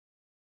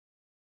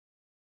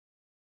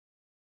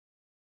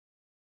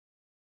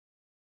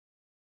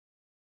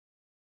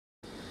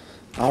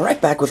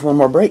Alright, back with one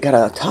more break. Got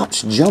a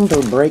Topps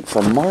Jumbo break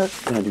from Mark.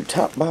 Gonna do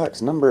top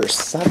box number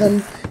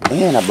 7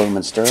 and a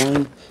Bowman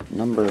Sterling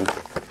number,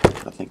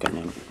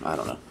 I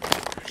don't know.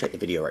 Check the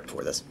video right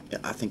before this. Yeah,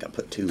 I think I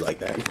put 2 like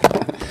that.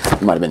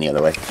 It might have been the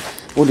other way.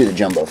 We'll do the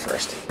Jumbo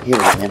first. Here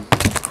we go, man.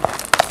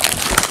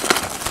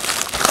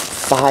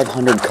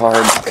 500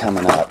 cards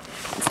coming up.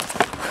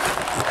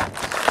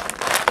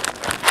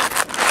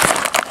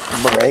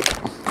 Break.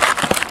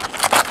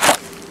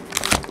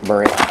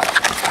 Break.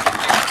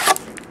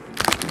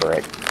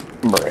 Break.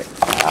 Break.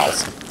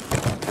 House.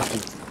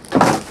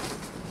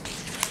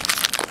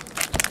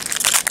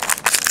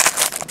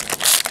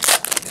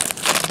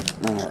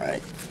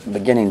 Alright.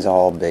 Beginning's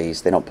all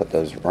base. They don't put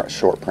those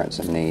short prints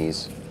in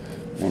these.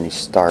 And you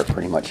start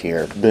pretty much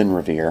here. Ben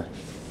Revere.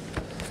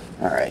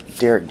 Alright.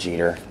 Derek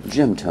Jeter.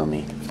 Jim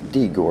Thome.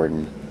 D.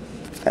 Gordon.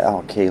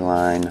 Al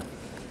Kaline.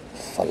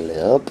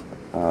 Flip.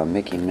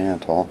 Mickey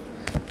Mantle.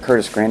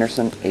 Curtis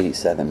Granderson.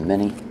 87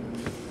 Mini.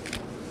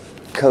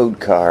 Code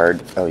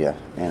card, oh yeah,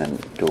 and a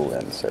dual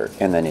insert,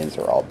 and then ends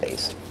are all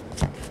base.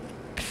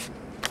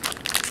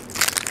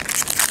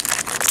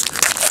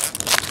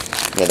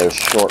 Yeah, those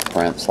short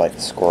prints like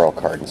the squirrel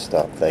card and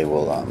stuff, they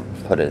will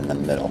put it in the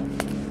middle.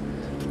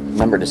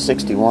 Number to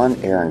 61,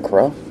 Aaron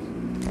Crow.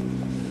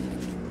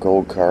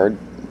 Gold card,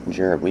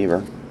 Jared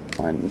Weaver.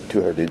 And 2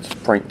 other dudes,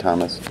 Frank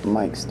Thomas,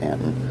 Mike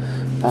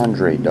Stanton,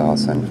 Andre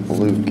Dawson,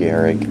 Lou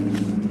Gehrig,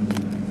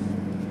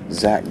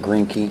 Zach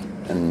Greinke,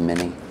 and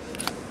Mini.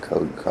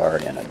 Code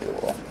card and a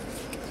duel.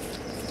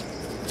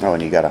 Oh,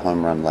 and you got a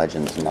Home Run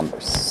Legends number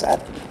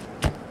 7.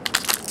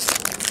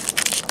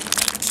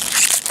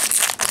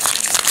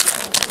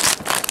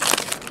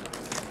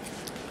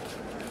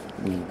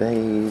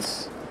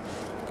 Base.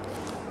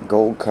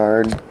 Gold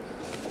card.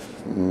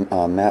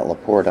 Matt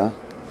Laporta.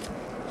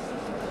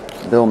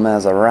 Bill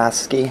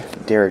Mazeroski.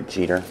 Derek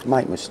Jeter.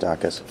 Mike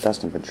Moustakas.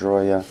 Dustin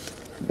Pedroia.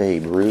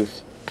 Babe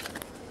Ruth.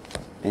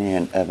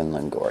 And Evan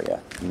Longoria.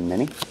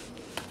 Mini.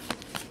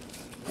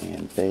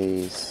 And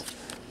base.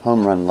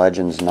 Home Run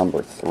Legends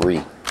number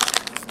 3.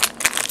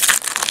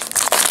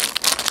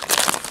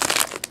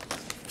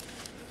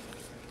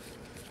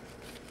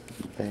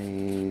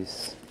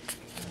 Base.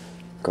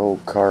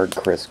 Gold card,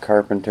 Chris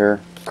Carpenter,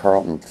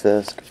 Carlton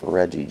Fisk,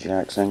 Reggie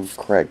Jackson,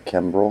 Craig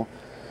Kimbrell,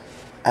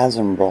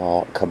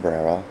 Asdrubal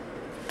Cabrera,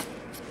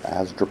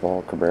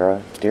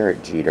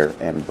 Derek Jeter,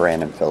 and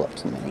Brandon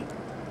Phillips Mini.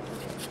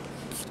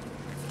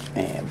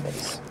 And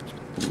base.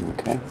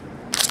 Okay.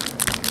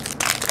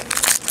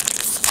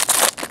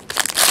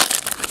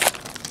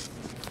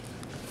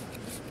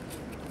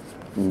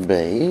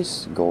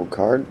 Base, gold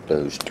card,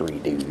 those 3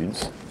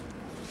 dudes.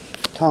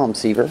 Tom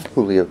Seaver,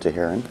 Julio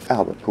Teheran,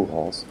 Albert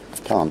Pujols,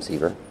 Tom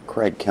Seaver,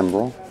 Craig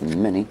Kimbrell,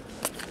 Mini,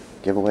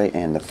 giveaway,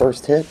 and the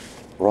first hit,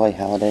 Roy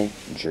Halladay,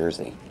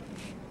 jersey.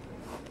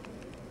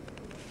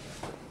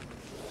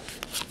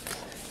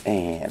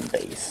 And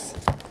base.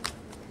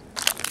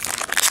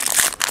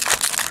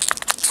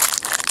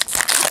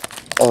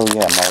 Oh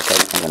yeah, Mark,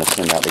 I'm going to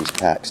send out these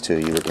packs to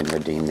you. We can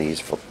redeem these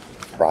for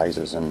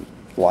prizes and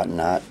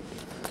whatnot.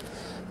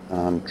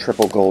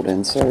 Triple gold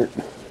insert,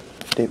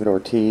 David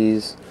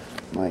Ortiz,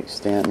 Mike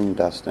Stanton,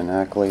 Dustin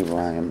Ackley,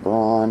 Ryan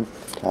Braun,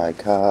 Ty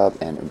Cobb,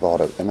 and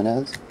Ubaldo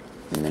Jimenez.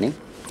 Mini.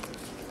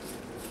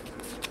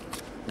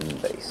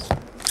 And base.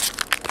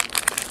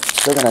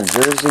 Still got a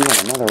jersey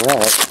and another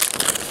relic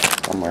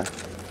somewhere.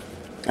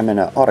 I mean,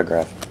 an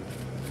autograph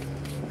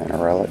and a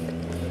relic.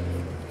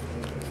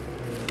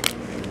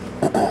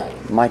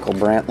 Michael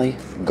Brantley,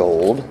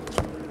 gold.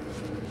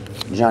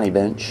 Johnny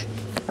Bench,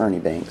 Ernie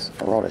Banks,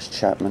 Aroldis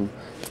Chapman,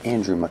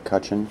 Andrew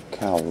McCutchen,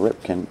 Cal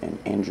Ripken, and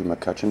Andrew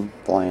McCutchen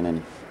flying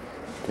into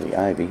the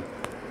Ivy.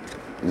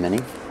 Mini.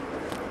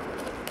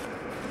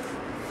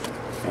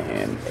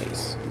 And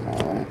base.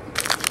 Alright.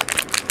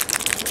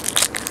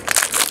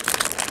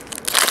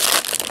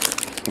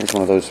 Here's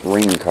one of those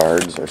ring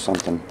cards or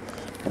something.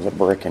 There's a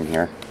brick in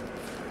here.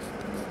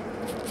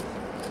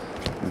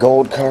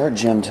 Gold card,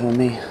 Jim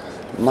Thome,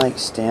 Mike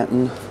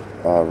Stanton,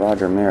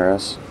 Roger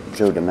Maris,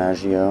 Joe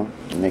DiMaggio,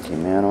 Mickey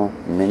Mantle,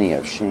 Mini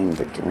of Shane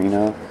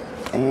Victorino,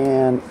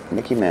 and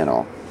Mickey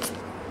Mantle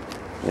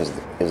is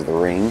the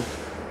ring.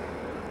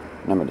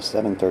 Number to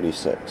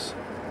 736.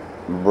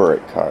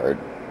 Brick card.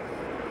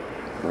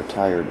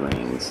 Retired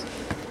rings.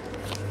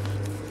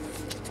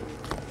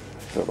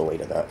 Feel the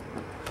weight of that.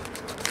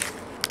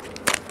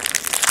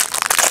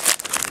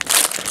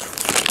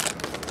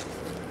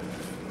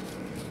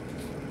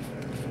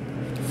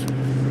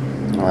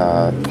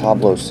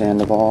 Pablo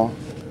Sandoval,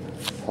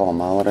 Paul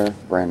Molitor,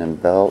 Brandon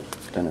Belt,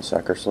 Dennis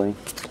Eckersley,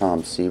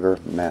 Tom Seaver,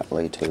 Matt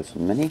Latos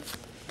Mini.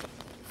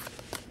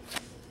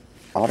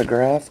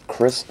 Autograph,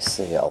 Chris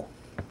Sale.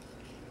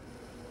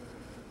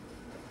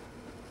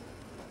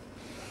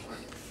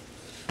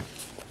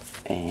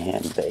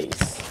 And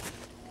base.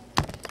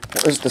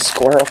 Where's the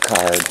squirrel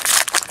card?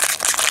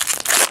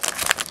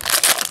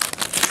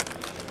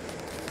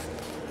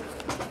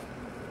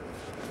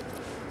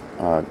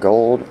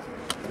 Gold.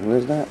 Who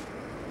is that?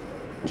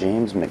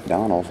 James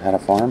McDonald had a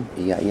farm.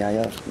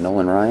 E-I-E-I-O.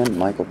 Nolan Ryan,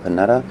 Michael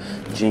Panetta,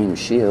 James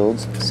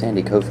Shields,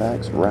 Sandy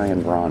Koufax,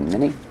 Ryan Braun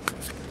Mini.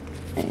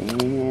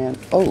 And,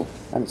 oh,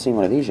 I haven't seen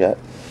one of these yet.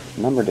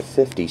 Number to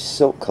 50,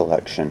 Silk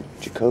Collection,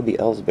 Jacoby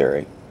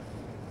Ellsbury,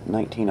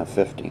 19 of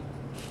 50.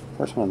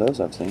 First one of those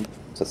I've seen.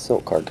 It's a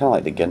silk card, kind of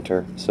like the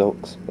Ginter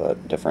Silks,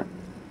 but different.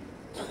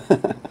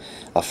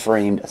 A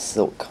framed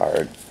silk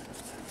card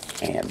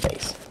and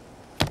base.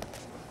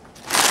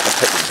 I'll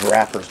put these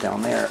wrappers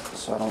down there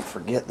so I don't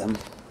forget them.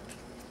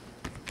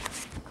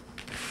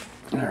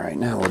 Alright,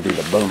 now we'll do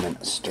the Bowman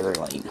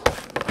Sterling.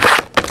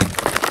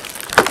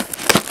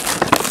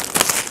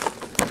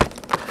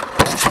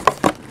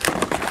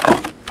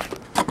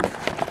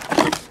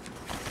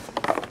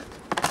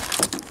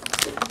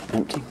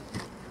 Empty.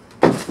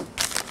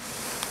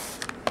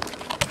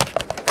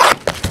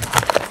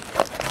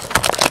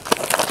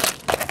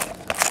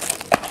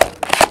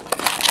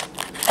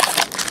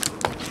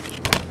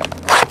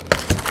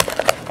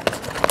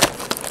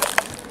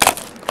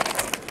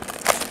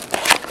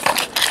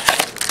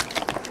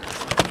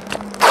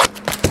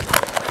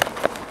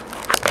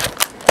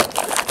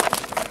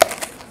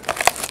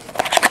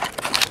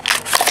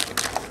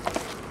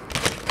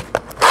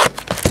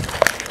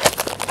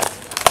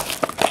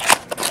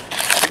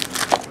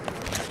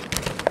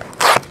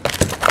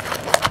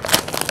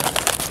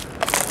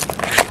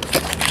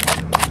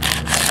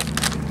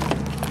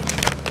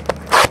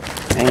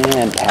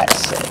 And pack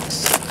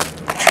 6.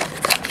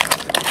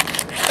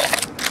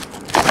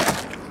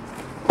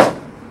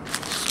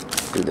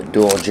 Do the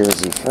dual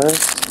jersey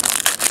first.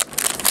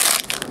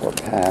 Or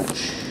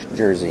patch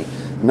jersey.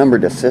 Number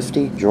to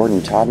 50,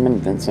 Jordan Todman,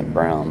 Vincent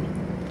Brown.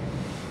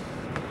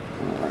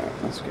 Alright,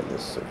 let's get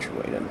this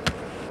situated.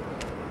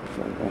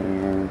 So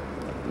there.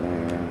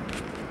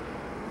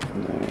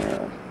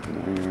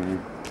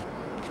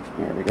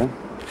 There we go.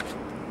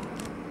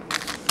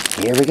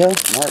 Here we go.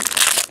 Mark,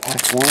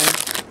 pack 1.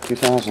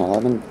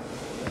 2011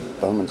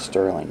 Bowman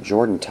Sterling.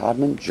 Jordan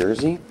Todman,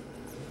 jersey.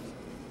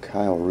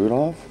 Kyle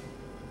Rudolph,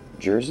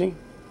 jersey.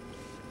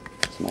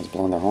 Somebody's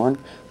blowing their horn.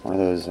 One of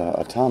those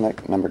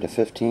atomic, number to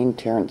 15,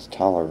 Terrence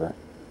Tolliver.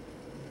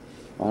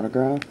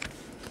 Autograph.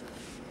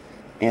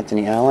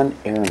 Anthony Allen,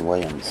 Aaron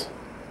Williams.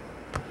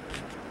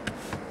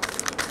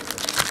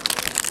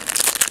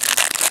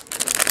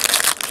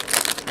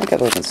 I think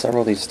I've opened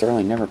several of these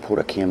Sterling, never pulled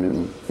a Cam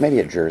Newton. Maybe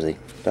a jersey.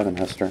 Devin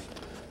Hester.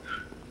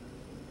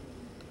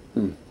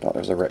 Thought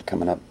there was a rip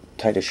coming up.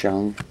 Titus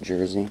Young,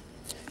 jersey.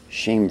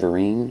 Shane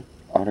Vereen,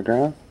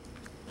 autograph.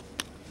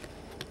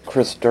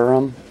 Chris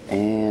Durham,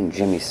 and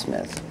Jimmy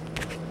Smith.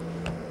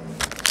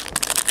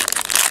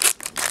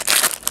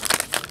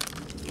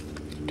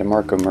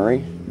 DeMarco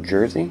Murray,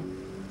 jersey.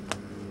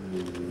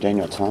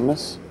 Daniel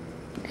Thomas,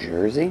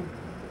 jersey.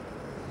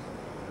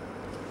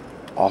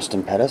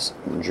 Austin Pettis,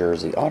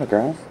 jersey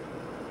autograph.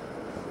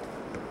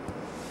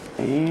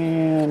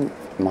 And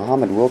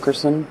Muhammad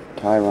Wilkerson,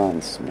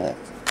 Tyron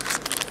Smith.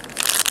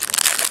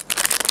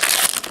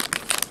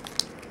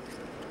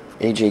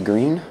 AJ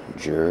Green,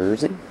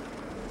 jersey.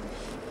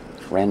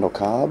 Randall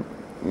Cobb,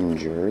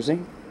 jersey.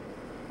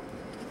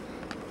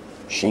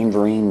 Shane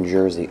Vereen,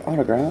 jersey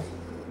autograph.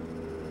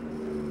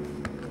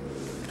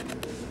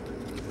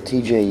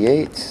 TJ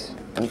Yates,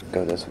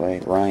 go this way,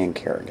 Ryan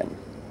Kerrigan.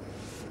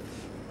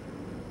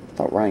 I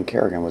thought Ryan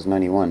Kerrigan was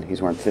 91.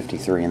 He's wearing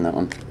 53 in that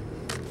one.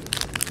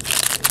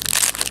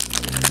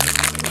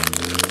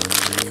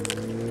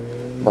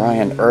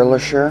 Brian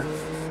Ehrlicher,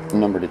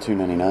 number to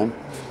 299.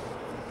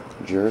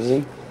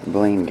 Jersey.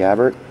 Blaine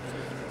Gabbert,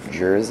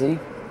 jersey.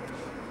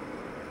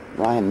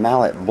 Ryan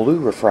Mallett, blue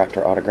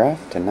refractor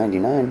autograph to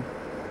 99.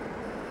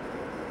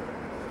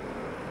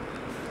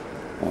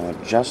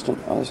 Justin,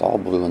 oh, it's all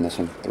blue in this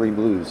one. 3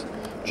 blues.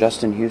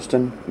 Justin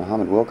Houston,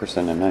 Muhammad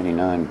Wilkerson to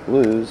 99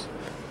 blues,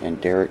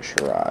 and Derek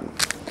Sherrod.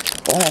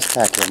 Last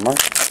pack here, Mark.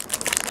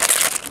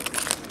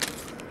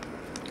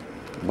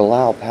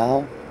 Bilal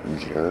Powell,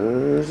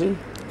 jersey.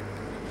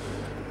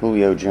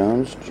 Julio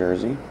Jones,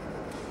 jersey.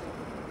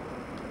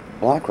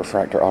 Black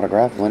refractor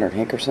autograph, Leonard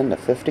Hankerson to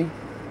 50.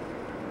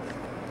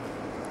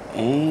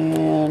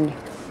 And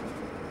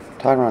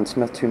Tyron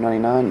Smith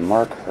 299,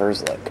 Mark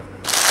Herzlich.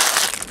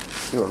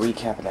 Do a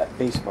recap of that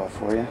baseball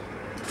for you.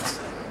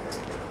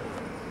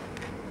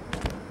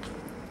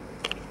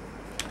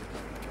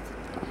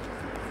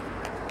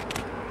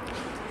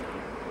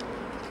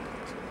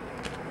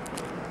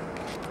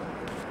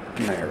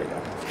 There we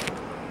go.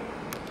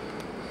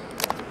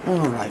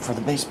 Alright, for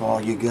the baseball,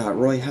 you got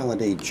Roy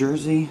Halladay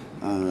jersey,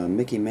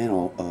 Mickey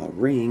Mantle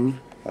ring,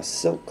 a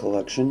silk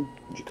collection,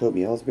 Jacoby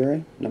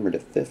Ellsbury, number to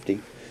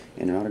 50,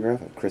 and an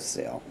autograph of Chris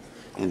Sale.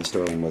 And the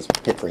Sterling was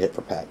hit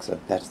for pack, so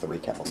that's the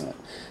recap on that.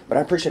 But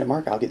I appreciate it,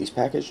 Mark. I'll get these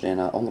packaged and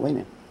on the way,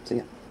 man. See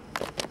ya.